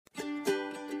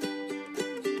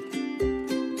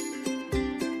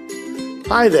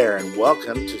Hi there, and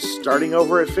welcome to Starting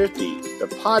Over at 50, the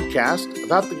podcast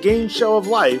about the game show of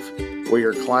life where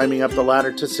you're climbing up the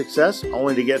ladder to success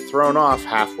only to get thrown off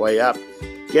halfway up,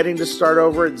 getting to start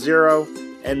over at zero,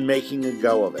 and making a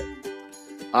go of it.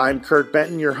 I'm Kurt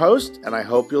Benton, your host, and I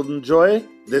hope you'll enjoy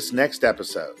this next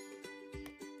episode.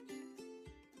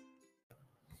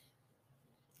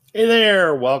 Hey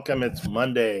there, welcome. It's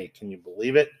Monday. Can you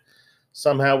believe it?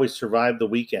 Somehow we survived the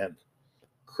weekend.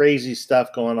 Crazy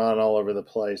stuff going on all over the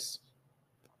place.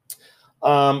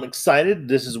 Excited.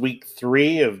 This is week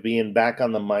 3 of being back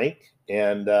on the mic,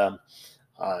 and I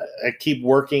keep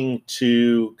working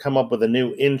to come up with a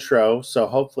new intro, so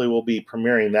hopefully we'll be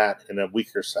premiering that in a week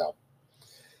or so.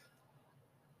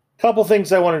 Couple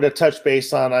things I wanted to touch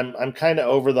base on. I'm kind of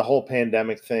over the whole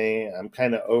pandemic thing. I'm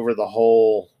kind of over the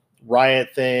whole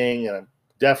riot thing, and I'm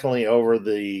definitely over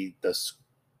the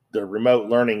remote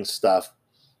learning stuff.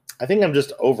 I think I'm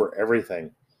just over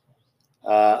everything.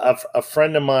 A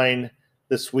friend of mine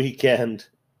this weekend,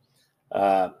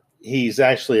 he's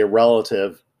actually a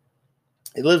relative.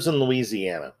 He lives in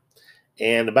Louisiana.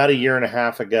 And about a year and a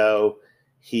half ago,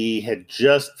 he had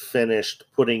just finished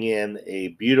putting in a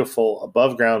beautiful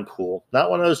above-ground pool. Not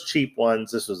one of those cheap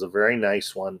ones. This was a very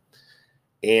nice one.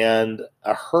 And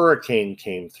a hurricane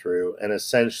came through and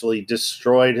essentially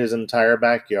destroyed his entire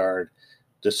backyard,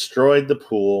 destroyed the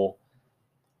pool,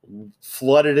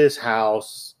 flooded his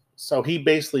house. So he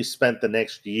basically spent the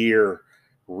next year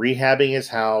rehabbing his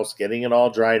house, getting it all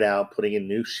dried out, putting in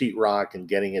new sheetrock, and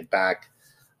getting it back,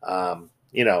 to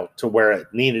where it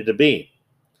needed to be.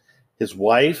 His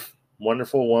wife,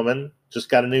 wonderful woman, just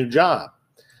got a new job.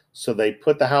 So they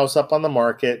put the house up on the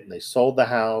market, and they sold the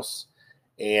house,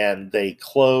 and they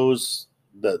close,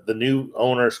 the new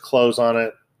owners close on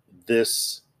it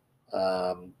this,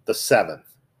 the 7th.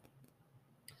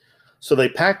 So they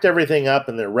packed everything up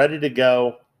and they're ready to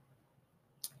go.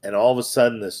 And all of a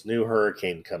sudden, this new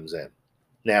hurricane comes in.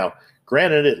 Now,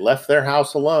 granted, it left their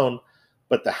house alone,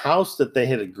 but the house that they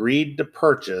had agreed to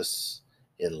purchase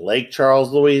in Lake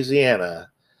Charles,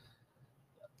 Louisiana,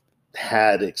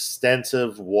 had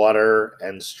extensive water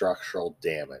and structural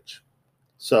damage.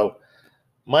 So,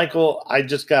 Michael, I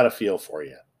just got a feel for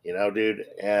you, dude.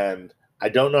 And I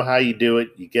don't know how you do it.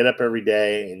 You get up every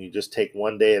day and you just take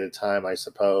one day at a time, I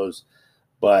suppose.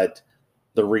 But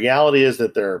the reality is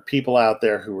that there are people out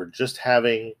there who are just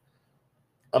having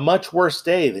a much worse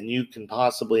day than you can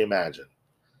possibly imagine.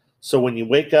 So when you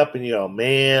wake up and you go,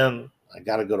 man, I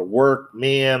got to go to work,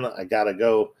 man, I got to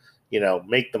go,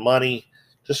 make the money.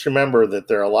 Just remember that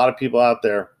there are a lot of people out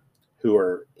there who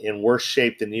are in worse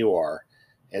shape than you are,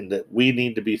 and that we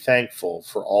need to be thankful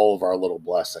for all of our little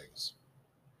blessings.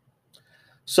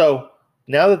 So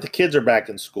now that the kids are back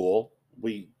in school,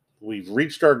 we've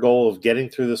reached our goal of getting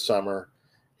through the summer.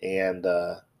 And,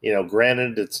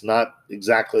 granted, it's not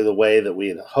exactly the way that we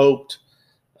had hoped.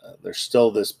 There's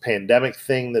still this pandemic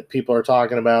thing that people are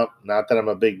talking about. Not that I'm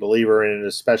a big believer in it,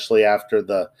 especially after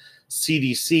the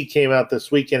CDC came out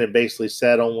this weekend and basically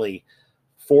said only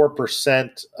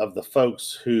 4% of the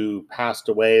folks who passed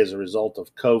away as a result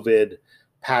of COVID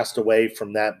passed away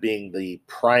from that being the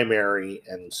primary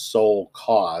and sole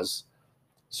cause.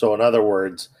 So in other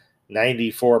words,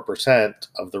 94%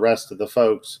 of the rest of the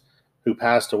folks who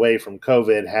passed away from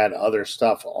COVID had other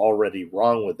stuff already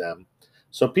wrong with them.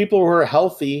 So people who are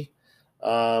healthy,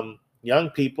 young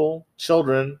people,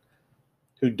 children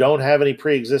who don't have any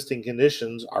pre-existing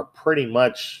conditions are pretty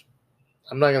much,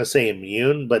 I'm not going to say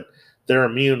immune, but they're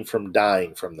immune from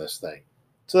dying from this thing.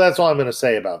 So that's all I'm going to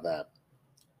say about that.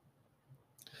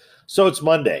 So it's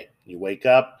Monday. You wake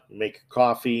up, you make your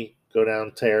coffee, go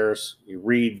downstairs, you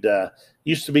read,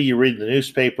 used to be you read the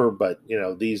newspaper, but,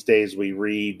 these days we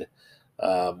read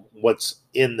what's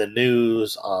in the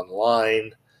news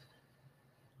online,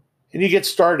 and you get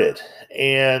started.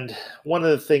 And one of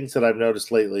the things that I've noticed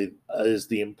lately is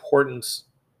the importance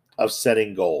of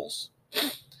setting goals.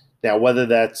 Now, whether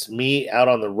that's me out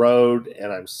on the road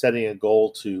and I'm setting a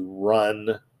goal to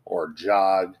run or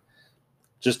jog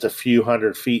just a few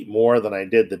hundred feet more than I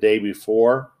did the day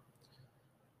before,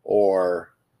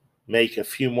 or make a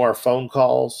few more phone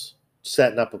calls,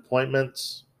 setting up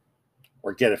appointments,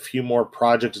 or get a few more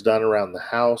projects done around the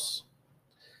house,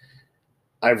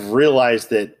 I've realized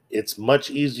that it's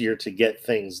much easier to get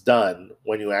things done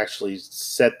when you actually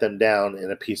set them down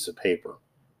in a piece of paper.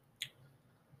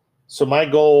 So my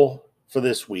goal for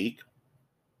this week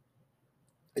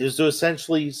is to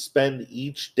essentially spend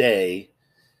each day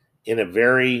in a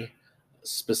very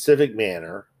specific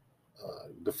manner.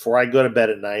 Before I go to bed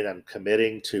at night, I'm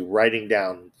committing to writing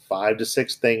down 5 to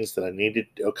 6 things that I need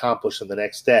to accomplish in the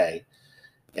next day.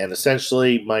 And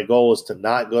essentially, my goal is to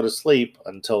not go to sleep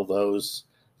until those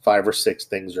 5 or 6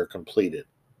 things are completed.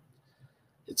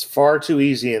 It's far too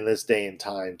easy in this day and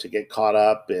time to get caught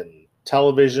up in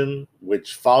television,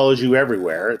 which follows you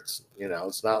everywhere. It's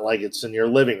not like it's in your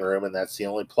living room and that's the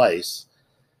only place.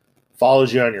 It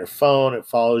follows you on your phone. It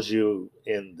follows you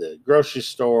in the grocery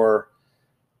store.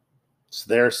 It's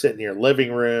there sitting in your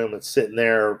living room. It's sitting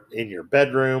there in your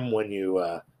bedroom when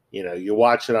you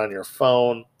watch it on your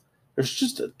phone. There's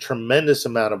just a tremendous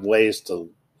amount of ways to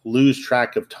lose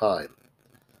track of time.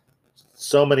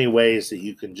 So many ways that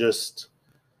you can just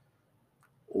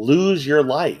lose your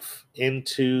life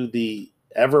into the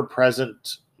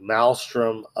ever-present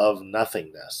maelstrom of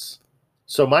nothingness.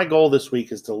 So my goal this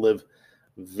week is to live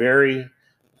very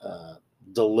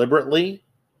deliberately,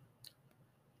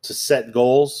 to set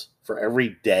goals for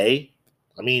every day.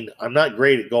 I mean, I'm not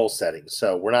great at goal setting,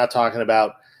 so we're not talking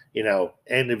about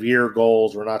end of year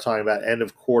goals. We're not talking about end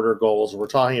of quarter goals. We're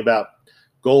talking about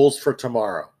goals for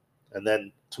tomorrow. And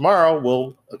then tomorrow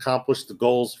we'll accomplish the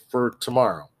goals for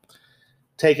tomorrow.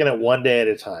 Taking it one day at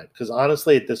a time. Because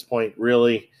honestly, at this point,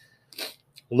 really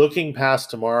looking past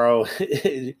tomorrow,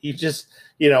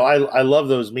 I love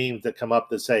those memes that come up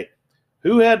that say,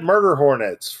 who had murder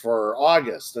hornets for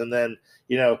August? And then,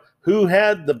 who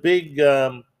had the big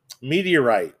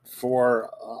meteorite for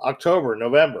October,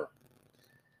 November?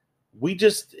 We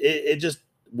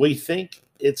think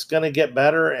it's going to get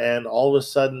better, and all of a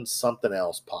sudden something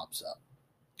else pops up.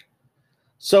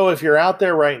 So if you're out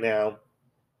there right now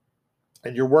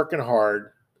and you're working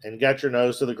hard and got your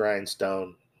nose to the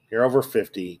grindstone, you're over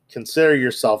 50, consider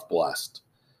yourself blessed.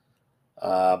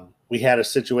 We had a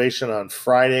situation on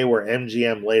Friday where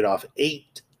MGM laid off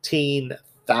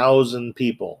 18,000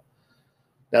 people.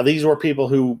 Now, these were people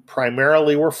who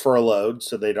primarily were furloughed,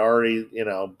 so they'd already,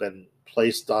 been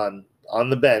placed on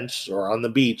the bench or on the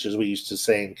beach, as we used to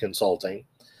say in consulting.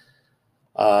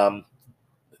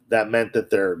 That meant that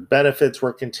their benefits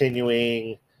were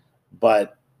continuing,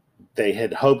 but they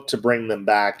had hoped to bring them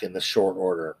back in the short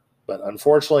order. But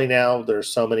unfortunately now there's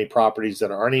so many properties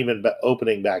that aren't even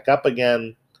opening back up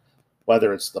again,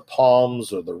 whether it's the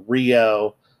Palms or the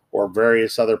Rio or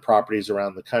various other properties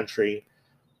around the country,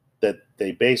 that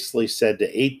they basically said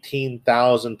to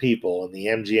 18,000 people in the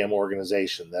MGM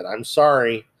organization that, I'm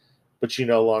sorry, but you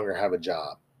no longer have a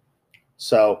job.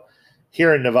 So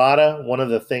here in Nevada, one of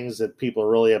the things that people are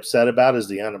really upset about is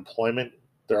the unemployment.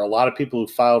 There are a lot of people who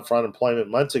filed for unemployment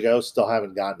months ago, still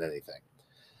haven't gotten anything.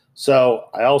 So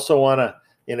I also want to,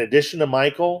 in addition to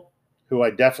Michael, who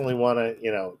I definitely want to,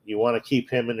 you want to keep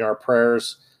him in our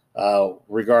prayers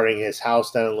regarding his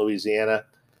house down in Louisiana.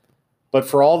 But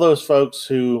for all those folks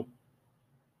who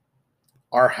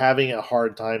are having a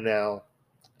hard time now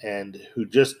and who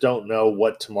just don't know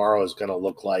what tomorrow is going to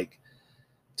look like,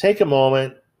 take a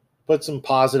moment, put some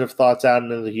positive thoughts out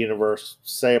into the universe,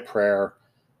 say a prayer,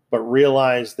 but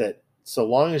realize that so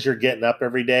long as you're getting up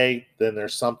every day, then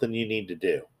there's something you need to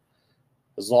do.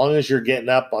 As long as you're getting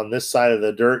up on this side of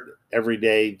the dirt every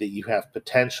day, that you have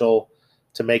potential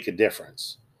to make a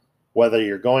difference. Whether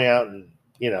you're going out and,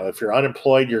 if you're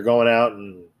unemployed, you're going out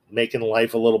and making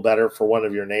life a little better for one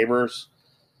of your neighbors,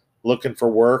 looking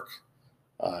for work,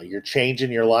 you're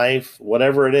changing your life,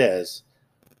 whatever it is.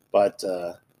 But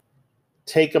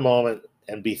take a moment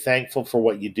and be thankful for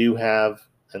what you do have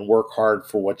and work hard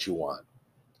for what you want.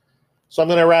 So I'm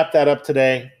going to wrap that up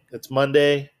today. It's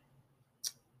Monday.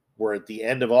 We're at the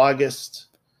end of August.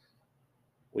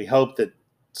 We hope that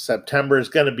September is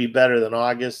going to be better than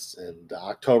August, and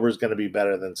October is going to be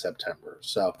better than September.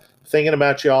 So thinking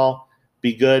about y'all,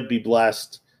 be good, be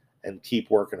blessed, and keep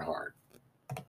working hard.